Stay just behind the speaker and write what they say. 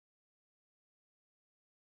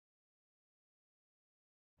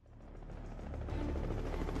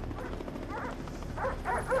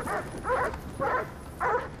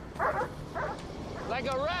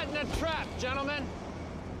a rat in a trap, gentlemen.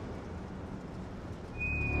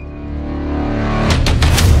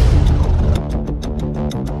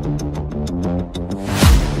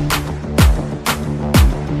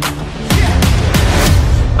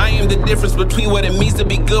 The difference between what it means to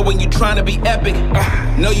be good when you're trying to be epic.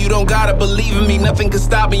 No, you don't gotta believe in me, nothing can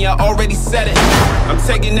stop me, I already said it. I'm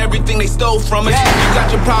taking everything they stole from us. You got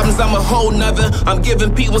your problems, I'm a whole nother. I'm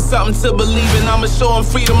giving people something to believe in. I'ma show them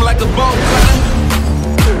freedom like a bolt cutter.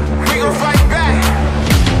 We gon' fight back.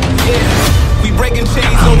 Yeah, we breaking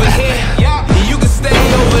chains over here. And you can stay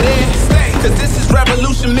over there. Cause this is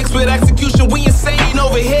revolution mixed with execution. We insane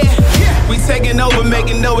over here. We taking over,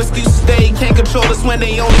 making no excuses. They can't control us when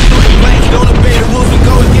they only do the blame. Don't obey the rules, we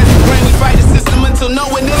go against the grain. We fight the system until no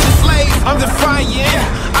one is a slave. I'm defiant,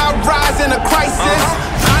 I rise in a crisis.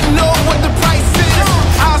 I know what the price is.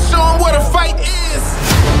 I'll show them what a fight is.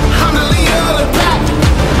 I'm the leader of the